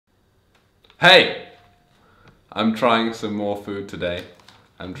Hey! I'm trying some more food today.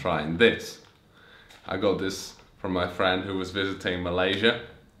 I'm trying this. I got this from my friend who was visiting Malaysia.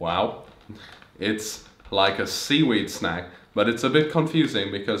 Wow. It's like a seaweed snack, but it's a bit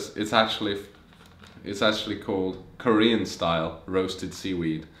confusing because it's actually called Korean style roasted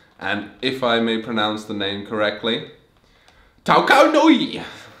seaweed. And if I may pronounce the name correctly, Tao Kao Noi!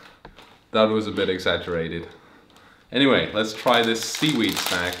 That was a bit exaggerated. Anyway, let's try this seaweed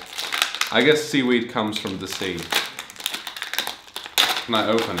snack. I guess seaweed comes from the sea. Can I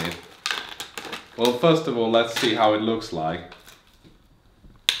open it? Well, first of all, let's see how it looks like.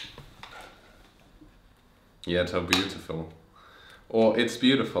 Yeah, so beautiful. Or it's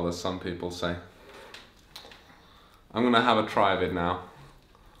beautiful, as some people say. I'm gonna have a try of it now.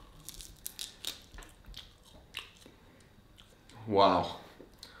 Wow,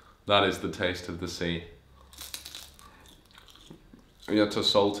 that is the taste of the sea. Yeah, it's so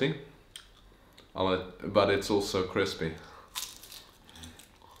salty, but it's also crispy.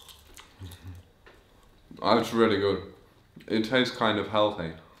 Oh, it's really good. It tastes kind of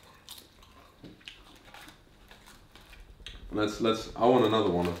healthy. I want another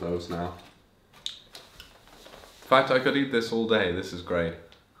one of those now. In fact, I could eat this all day. This is great.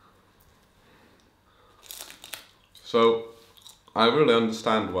 So, I really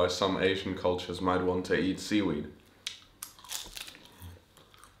understand why some Asian cultures might want to eat seaweed.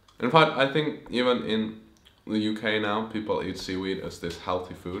 In fact, I think even in the UK now, people eat seaweed as this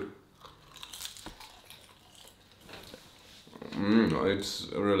healthy food. It's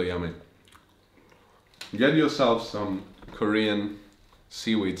really yummy. Get yourself some Korean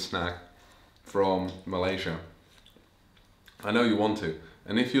seaweed snack from Malaysia. I know you want to.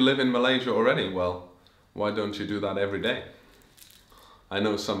 And if you live in Malaysia already, well, why don't you do that every day? I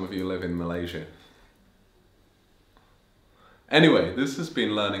know some of you live in Malaysia. Anyway, this has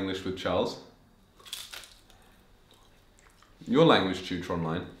been Learn English with Charles, your language tutor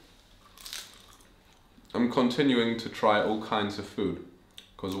online. I'm continuing to try all kinds of food,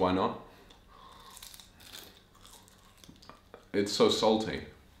 because why not? It's so salty,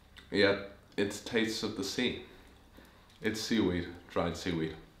 yet it tastes of the sea. It's seaweed, dried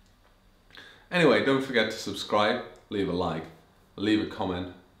seaweed. Anyway, don't forget to subscribe, leave a like, leave a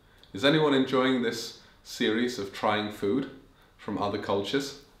comment. Is anyone enjoying this series of trying food from other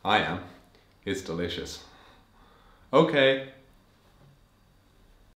cultures? I am. It's delicious. Okay.